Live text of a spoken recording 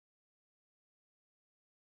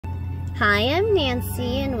Hi, I'm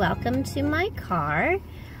Nancy and welcome to my car.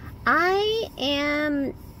 I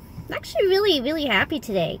am actually really happy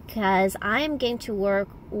today because I'm getting to work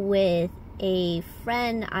with a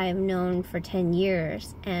friend I've known for 10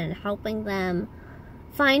 years and helping them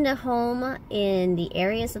find a home in the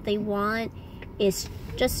areas that they want is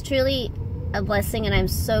just truly a blessing, and I'm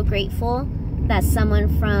so grateful that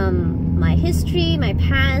someone from my history, my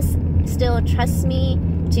past, still trusts me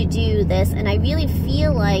to do this. And I really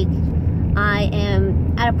feel like I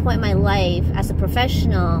am at a point in my life as a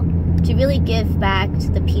professional to really give back to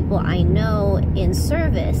the people I know in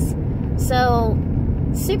service. So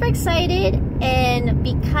super excited, and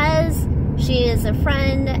because she is a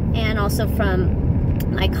friend and also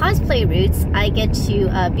from my cosplay roots, I get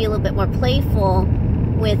to be a little bit more playful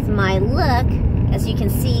with my look. As you can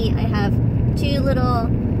see, I have two little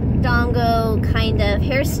dongo kind of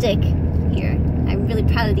hair stick here. I'm really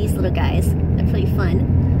proud of these little guys. They're pretty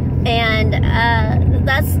fun. And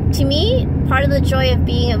that's, to me, part of the joy of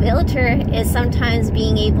being a realtor is sometimes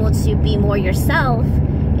being able to be more yourself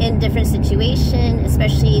in different situations,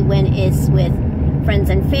 especially when it's with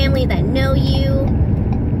friends and family that know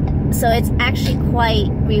you. So it's actually quite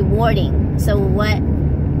rewarding. So what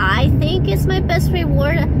I think is my best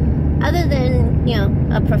reward, other than, you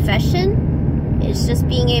know, a profession, is just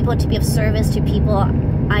being able to be of service to people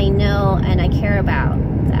I know and I care about.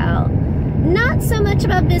 So not so much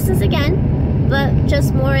about business again, but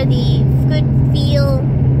just more of the good feel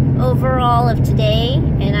overall of today,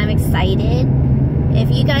 and I'm excited. If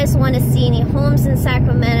you guys want to see any homes in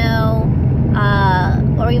Sacramento,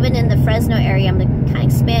 or even in the Fresno area, I'm kind of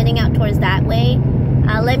expanding out towards that way,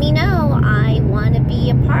 let me know. I want to be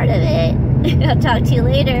a part of it. I'll talk to you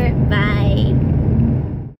later. Bye.